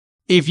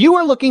If you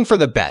are looking for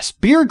the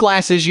best beer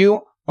glasses,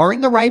 you are in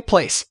the right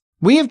place.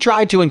 We have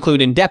tried to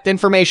include in-depth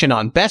information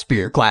on best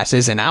beer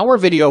glasses in our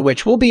video,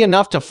 which will be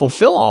enough to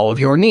fulfill all of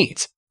your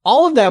needs.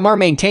 All of them are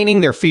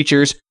maintaining their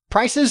features,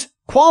 prices,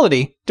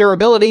 quality,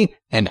 durability,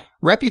 and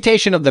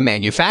reputation of the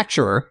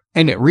manufacturer,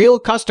 and real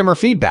customer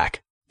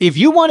feedback. If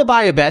you want to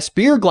buy a best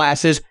beer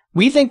glasses,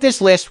 we think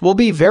this list will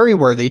be very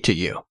worthy to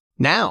you.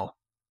 Now,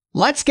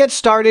 let's get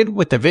started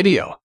with the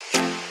video.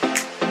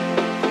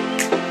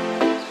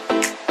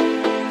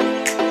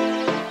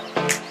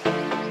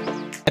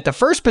 At the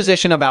first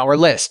position of our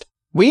list,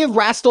 we have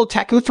Rastal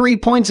Teku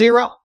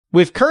 3.0.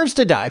 With curves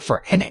to die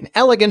for and an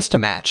elegance to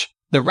match,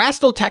 the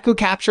Rastal Teku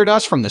captured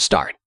us from the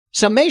start.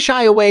 Some may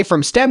shy away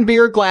from stem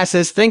beer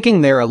glasses thinking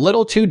they're a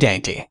little too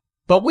dainty,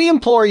 but we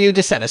implore you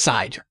to set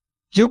aside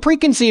your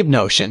preconceived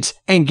notions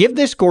and give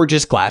this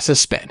gorgeous glass a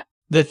spin.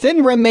 The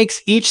thin rim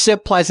makes each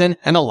sip pleasant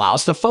and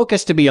allows the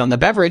focus to be on the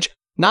beverage,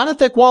 not a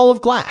thick wall of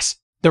glass.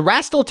 The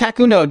Rastal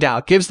Teku no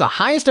doubt gives the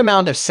highest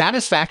amount of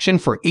satisfaction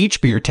for each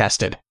beer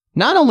tested,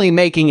 not only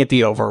making it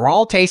the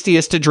overall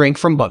tastiest to drink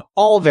from, but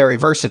all very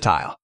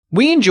versatile.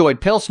 We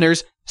enjoyed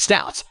Pilsners,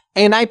 Stouts,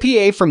 and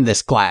IPA from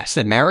this glass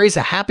that marries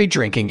a happy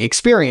drinking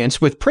experience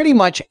with pretty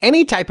much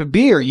any type of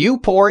beer you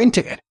pour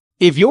into it.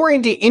 If you're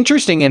into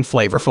interesting and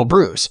flavorful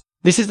brews,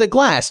 this is the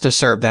glass to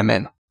serve them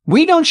in.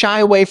 We don't shy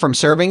away from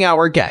serving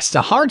our guests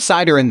a hard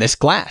cider in this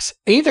glass,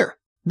 either.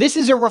 This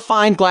is a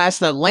refined glass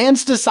that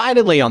lands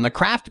decidedly on the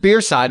craft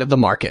beer side of the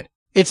market.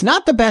 It's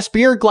not the best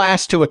beer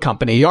glass to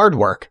accompany yard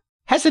work.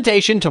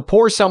 Hesitation to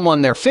pour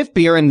someone their fifth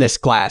beer in this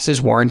glass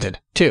is warranted,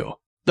 too.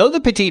 Though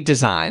the petite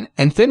design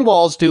and thin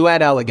walls do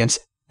add elegance,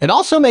 it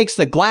also makes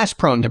the glass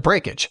prone to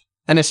breakage,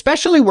 an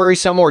especially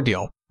worrisome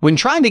ordeal when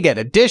trying to get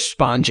a dish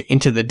sponge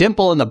into the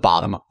dimple in the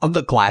bottom of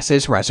the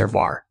glass's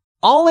reservoir.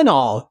 All in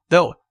all,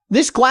 though,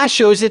 this glass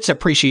shows its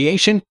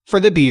appreciation for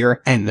the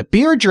beer and the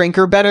beer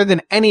drinker better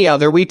than any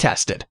other we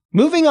tested.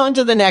 Moving on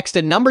to the next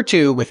at number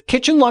 2 with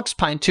Kitchen Lux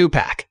Pint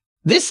 2-pack.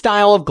 This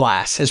style of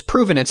glass has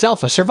proven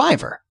itself a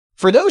survivor.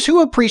 For those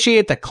who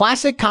appreciate the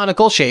classic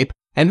conical shape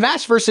and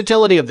vast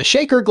versatility of the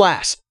shaker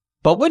glass,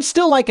 but would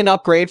still like an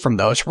upgrade from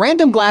those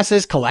random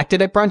glasses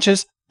collected at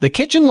brunches, the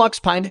Kitchen Lux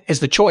Pint is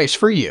the choice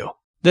for you.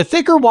 The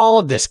thicker wall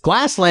of this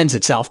glass lends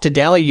itself to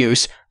daily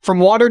use, from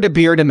water to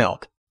beer to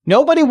milk.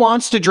 Nobody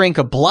wants to drink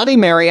a Bloody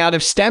Mary out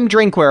of stem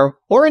drinkware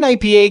or an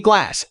IPA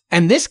glass,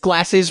 and this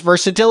glass's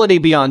versatility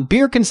beyond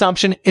beer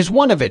consumption is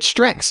one of its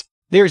strengths.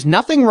 There's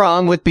nothing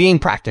wrong with being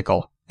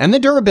practical, and the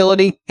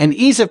durability and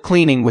ease of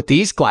cleaning with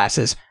these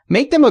glasses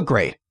make them a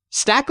great,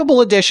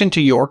 stackable addition to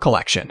your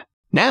collection.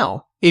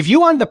 Now, if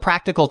you are the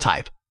practical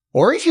type,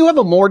 or if you have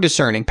a more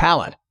discerning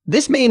palate,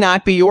 this may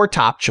not be your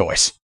top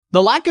choice.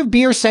 The lack of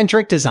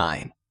beer-centric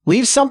design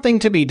leaves something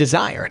to be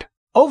desired.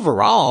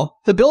 Overall,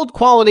 the build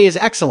quality is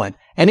excellent,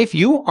 and if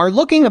you are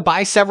looking to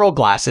buy several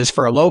glasses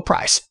for a low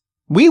price,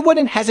 we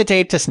wouldn't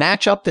hesitate to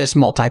snatch up this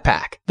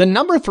multi-pack. The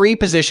number 3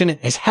 position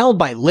is held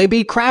by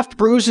Libbey Craft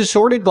Brews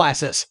Assorted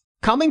Glasses.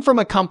 Coming from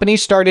a company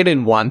started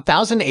in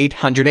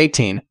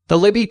 1818, the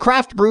Libbey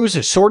Craft Brews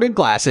Assorted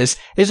Glasses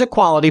is a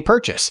quality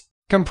purchase.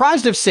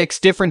 Comprised of 6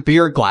 different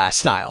beer glass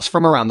styles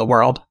from around the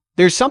world,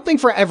 there's something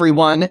for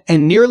everyone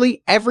and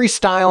nearly every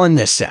style in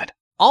this set.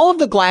 All of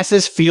the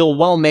glasses feel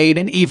well made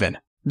and even.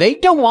 They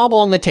don't wobble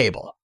on the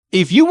table.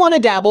 If you want to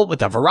dabble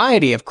with a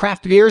variety of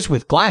craft beers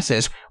with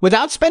glasses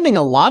without spending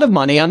a lot of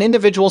money on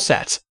individual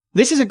sets,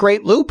 this is a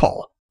great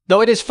loophole.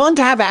 Though it is fun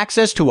to have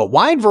access to a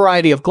wide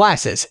variety of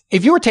glasses,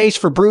 if your taste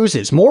for brews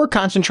is more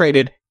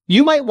concentrated,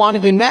 you might want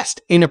to invest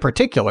in a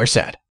particular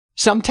set.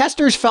 Some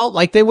testers felt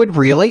like they would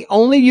really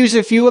only use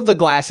a few of the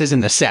glasses in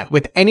the set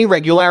with any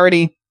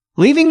regularity,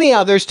 leaving the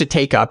others to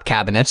take up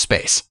cabinet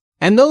space.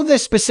 And though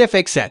this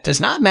specific set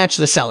does not match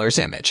the seller's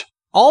image,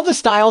 all the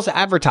styles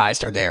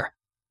advertised are there,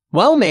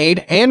 well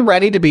made and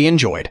ready to be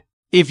enjoyed.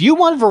 If you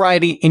want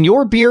variety in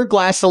your beer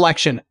glass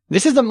selection,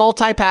 this is the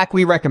multi-pack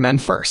we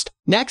recommend first.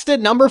 Next at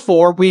number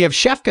 4, we have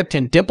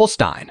Chefcaptain Dimple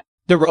Stein.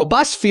 The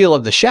robust feel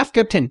of the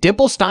Chefcaptain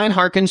Dimple Stein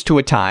harkens to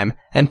a time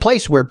and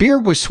place where beer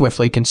was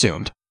swiftly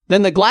consumed.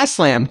 Then the glass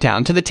slammed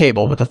down to the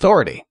table with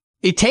authority.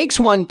 It takes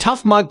one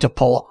tough mug to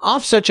pull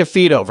off such a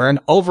feat over and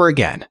over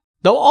again.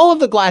 Though all of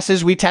the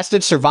glasses we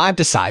tested survived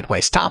a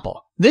sideways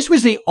topple, this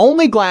was the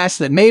only glass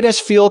that made us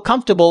feel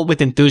comfortable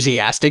with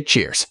enthusiastic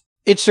cheers.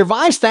 It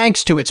survives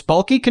thanks to its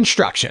bulky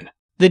construction.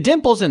 The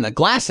dimples in the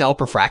glass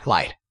help refract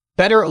light,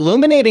 better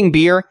illuminating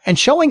beer and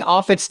showing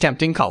off its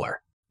tempting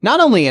color. Not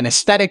only an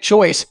aesthetic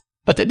choice,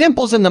 but the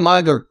dimples in the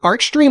mug are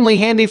extremely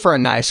handy for a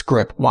nice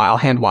grip while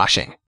hand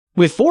washing.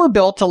 With 4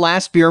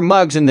 built-to-last beer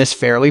mugs in this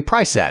fairly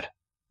priced set,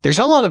 there's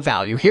a lot of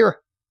value here,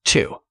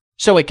 too.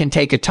 So it can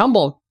take a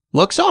tumble,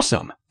 looks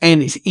awesome,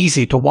 and is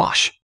easy to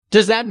wash.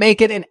 Does that make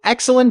it an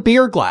excellent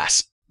beer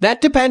glass? That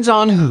depends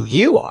on who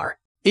you are.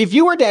 If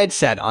you are dead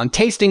set on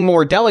tasting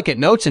more delicate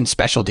notes in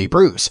specialty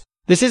brews,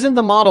 this isn't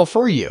the model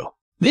for you.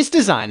 This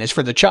design is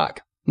for the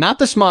chug, not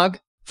the smug.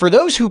 For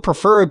those who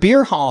prefer a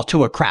beer haul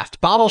to a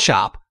craft bottle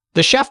shop,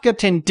 the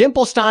Chefcaptain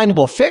Dimple Stein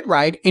will fit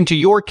right into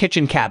your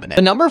kitchen cabinet.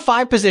 The number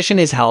 5 position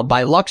is held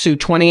by Luxu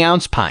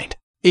 20-ounce pint.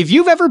 If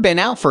you've ever been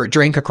out for a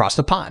drink across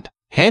the pond,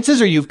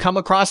 chances are you've come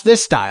across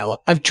this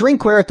style of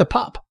drinkware at the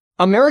pub.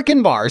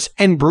 American bars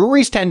and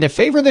breweries tend to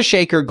favor the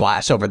shaker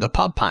glass over the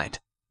pub pint,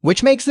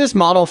 which makes this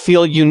model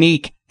feel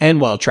unique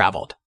and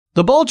well-traveled.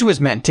 The bulge was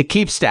meant to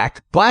keep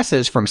stacked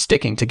glasses from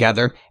sticking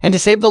together and to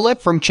save the lip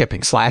from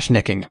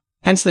chipping/nicking,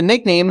 hence the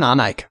nickname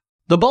non-Ike.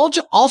 The bulge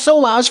also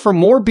allows for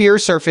more beer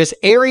surface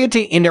area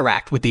to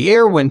interact with the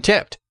air when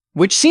tipped,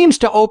 which seems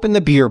to open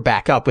the beer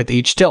back up with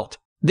each tilt.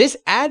 This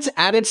adds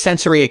added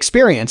sensory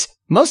experience,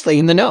 mostly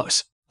in the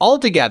nose.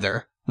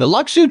 Altogether, the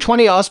Luxu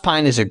 20-oz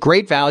pint is a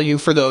great value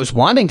for those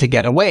wanting to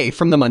get away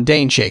from the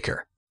mundane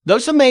shaker. Though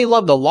some may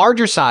love the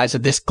larger size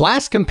of this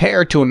glass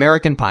compared to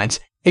American pints,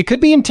 it could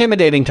be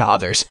intimidating to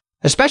others,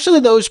 especially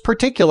those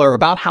particular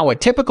about how a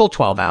typical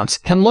 12-ounce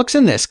can look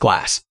in this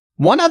glass.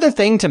 One other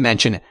thing to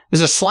mention is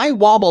a slight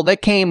wobble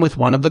that came with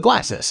one of the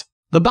glasses.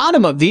 The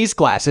bottom of these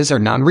glasses are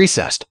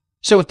non-recessed,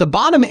 so if the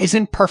bottom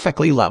isn't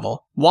perfectly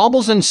level,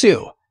 wobbles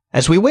ensue,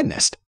 as we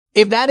witnessed.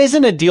 If that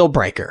isn't a deal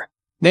breaker,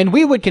 then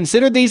we would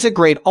consider these a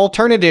great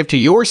alternative to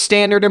your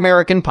standard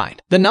American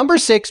pint. The number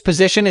 6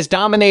 position is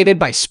dominated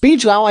by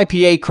Spiegelau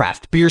IPA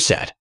craft beer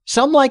set.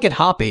 Some like it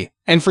hoppy,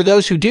 and for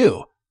those who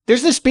do,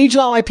 there's the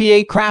Spiegelau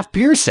IPA craft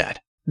beer set.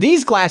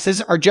 These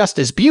glasses are just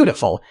as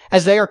beautiful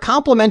as they are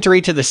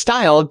complementary to the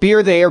style of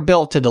beer they are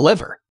built to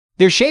deliver.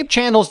 Their shape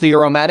channels the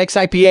aromatics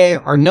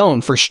IPA are known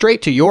for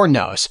straight to your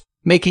nose,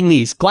 making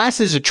these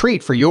glasses a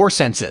treat for your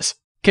senses.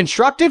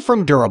 Constructed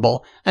from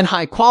durable and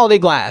high-quality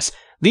glass,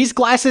 these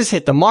glasses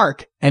hit the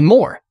mark and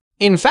more.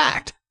 In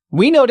fact,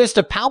 we noticed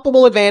a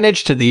palpable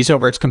advantage to these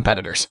over its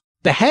competitors.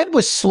 The head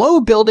was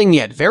slow building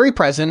yet very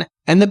present,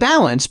 and the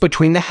balance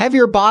between the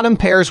heavier bottom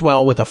pairs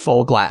well with a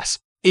full glass.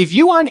 If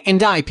you aren't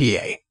into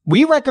IPA,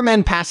 we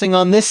recommend passing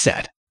on this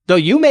set. Though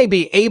you may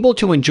be able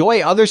to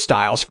enjoy other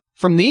styles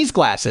from these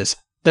glasses,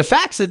 the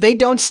facts that they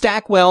don't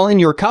stack well in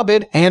your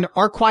cupboard and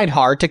are quite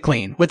hard to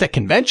clean with a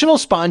conventional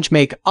sponge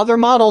make other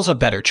models a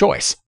better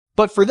choice.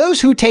 But for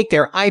those who take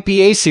their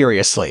IPA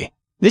seriously,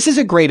 this is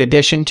a great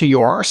addition to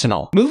your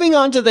arsenal. Moving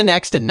on to the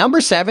next at number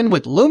 7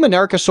 with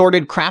Luminarc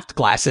Assorted Craft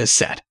Glasses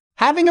Set.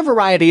 Having a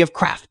variety of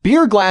craft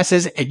beer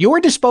glasses at your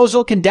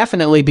disposal can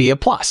definitely be a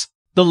plus.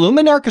 The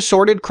Luminarc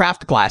Assorted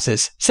Craft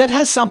Glasses set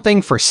has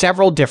something for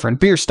several different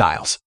beer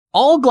styles.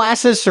 All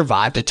glasses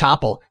survived a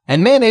topple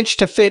and managed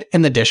to fit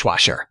in the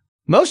dishwasher.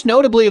 Most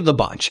notably of the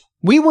bunch,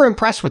 we were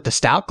impressed with the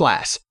stout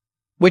glass,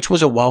 which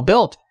was a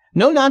well-built,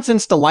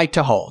 no-nonsense delight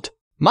to hold.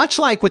 Much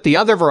like with the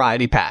other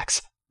variety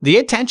packs, the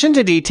attention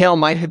to detail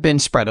might have been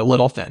spread a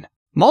little thin.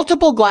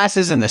 Multiple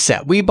glasses in the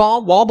set we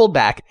bought wobbled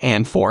back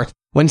and forth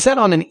when set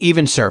on an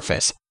even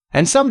surface,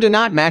 and some do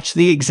not match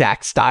the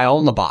exact style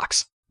in the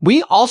box.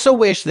 We also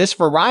wish this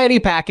variety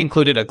pack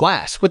included a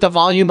glass with a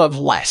volume of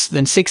less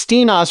than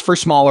 16 oz for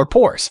smaller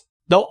pours.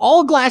 Though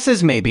all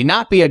glasses maybe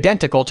not be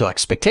identical to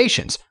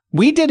expectations,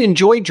 we did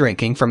enjoy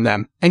drinking from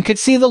them and could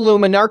see the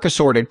Luminarc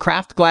Assorted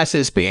Craft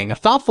Glasses being a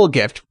thoughtful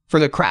gift for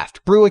the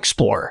craft brew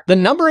explorer. The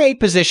number 8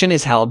 position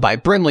is held by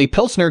Brimley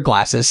Pilsner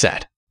Glasses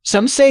Set.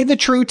 Some say the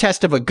true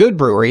test of a good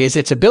brewery is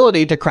its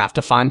ability to craft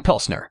a fine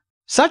Pilsner.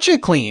 Such a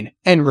clean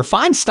and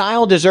refined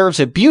style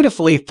deserves a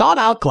beautifully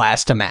thought-out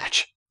glass to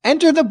match.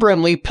 Enter the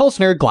Brimley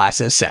Pilsner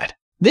Glasses Set.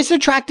 This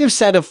attractive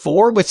set of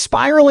 4 with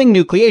spiraling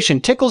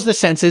nucleation tickles the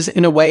senses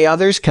in a way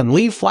others can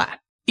leave flat.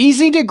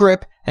 Easy to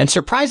grip and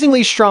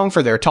surprisingly strong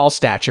for their tall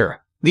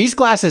stature. These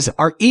glasses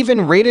are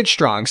even rated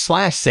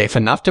strong/safe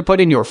enough to put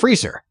in your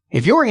freezer,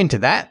 if you're into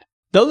that.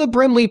 Though the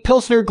Brimley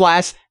Pilsner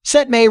glass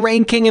set may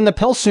reign king in the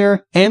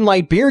Pilsner and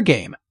light beer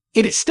game,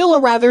 it is still a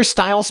rather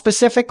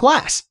style-specific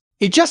glass.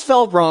 It just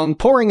felt wrong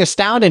pouring a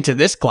stout into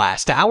this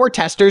glass to our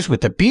testers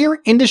with the beer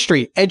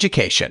industry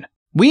education.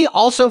 We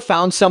also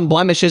found some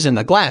blemishes in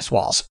the glass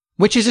walls,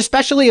 which is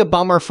especially a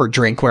bummer for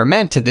drinkware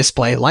meant to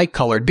display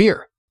light-colored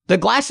beer. The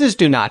glasses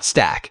do not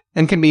stack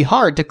and can be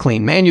hard to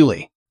clean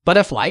manually. But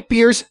if light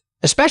beers,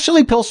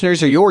 especially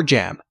Pilsners, are your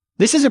jam,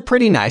 this is a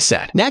pretty nice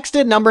set. Next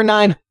at number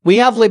 9, we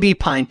have Libbey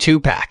Pint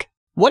 2-pack.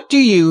 What do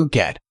you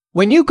get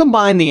when you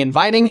combine the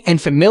inviting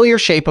and familiar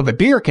shape of a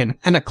beer can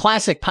and a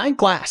classic pint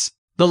glass?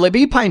 The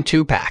Libbey Pint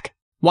 2-pack.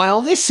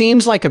 While this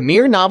seems like a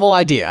mere novel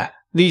idea,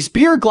 these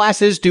beer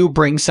glasses do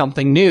bring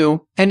something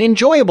new and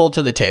enjoyable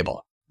to the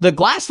table. The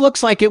glass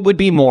looks like it would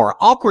be more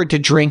awkward to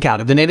drink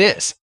out of than it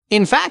is.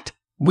 In fact,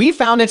 we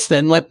found its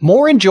thin lip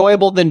more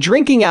enjoyable than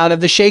drinking out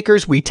of the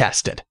shakers we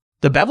tested.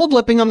 The beveled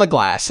lipping on the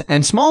glass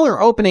and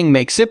smaller opening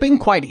make sipping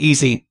quite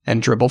easy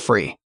and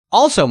dribble-free.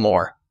 Also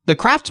the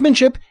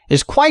craftsmanship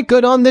is quite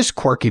good on this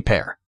quirky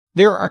pair.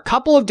 There are a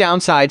couple of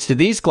downsides to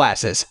these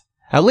glasses,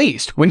 at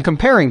least when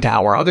comparing to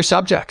our other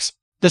subjects.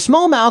 The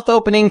small mouth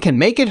opening can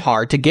make it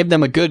hard to give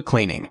them a good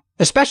cleaning,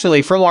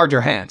 especially for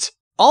larger hands.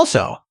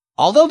 Also,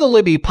 although the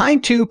Libbey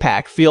Pint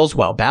 2-pack feels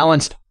well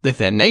balanced, the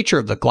thin nature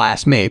of the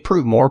glass may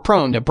prove more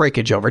prone to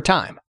breakage over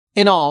time.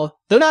 In all,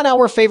 though not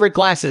our favorite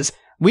glasses,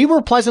 we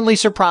were pleasantly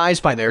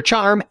surprised by their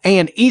charm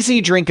and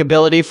easy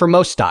drinkability for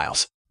most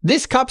styles.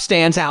 This cup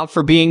stands out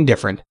for being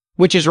different,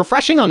 which is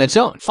refreshing on its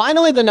own.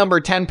 Finally, the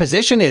number 10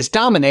 position is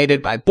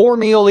dominated by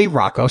Bormioli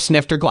Rocco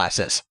Snifter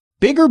glasses.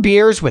 Bigger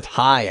beers with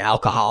high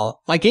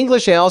alcohol, like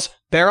English ales,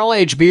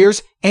 barrel-aged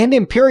beers, and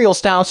imperial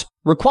stouts,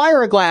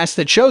 require a glass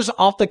that shows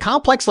off the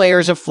complex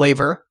layers of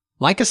flavor,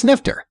 like a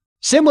snifter.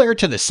 Similar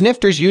to the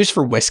snifters used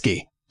for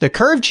whiskey, the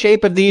curved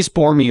shape of these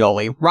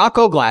Bormioli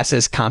Rocco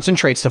glasses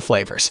concentrates the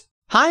flavors.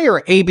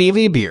 Higher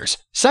ABV beers,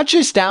 such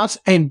as stouts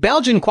and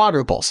Belgian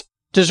quadruples,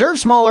 deserve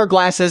smaller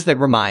glasses that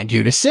remind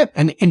you to sip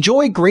and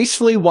enjoy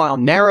gracefully while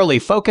narrowly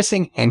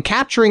focusing and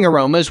capturing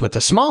aromas with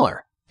a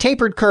smaller,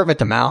 tapered curve at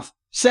the mouth,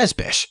 says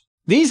Bish.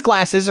 These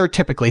glasses are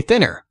typically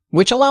thinner,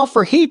 which allow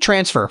for heat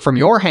transfer from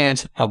your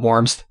hands and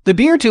warms the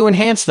beer to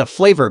enhance the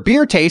flavor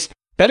beer taste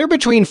better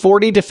between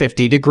 40 to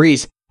 50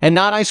 degrees and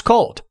not ice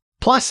cold.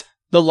 Plus,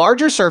 the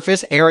larger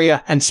surface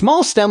area and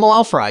small stem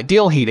allow for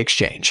ideal heat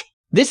exchange.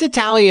 This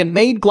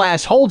Italian-made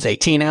glass holds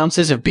 18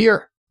 ounces of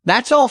beer.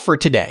 That's all for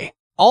today.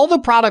 All the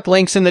product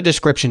links in the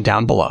description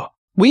down below.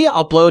 We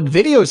upload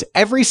videos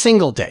every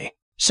single day,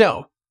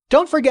 so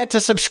don't forget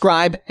to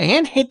subscribe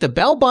and hit the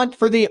bell button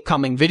for the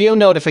upcoming video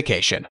notification.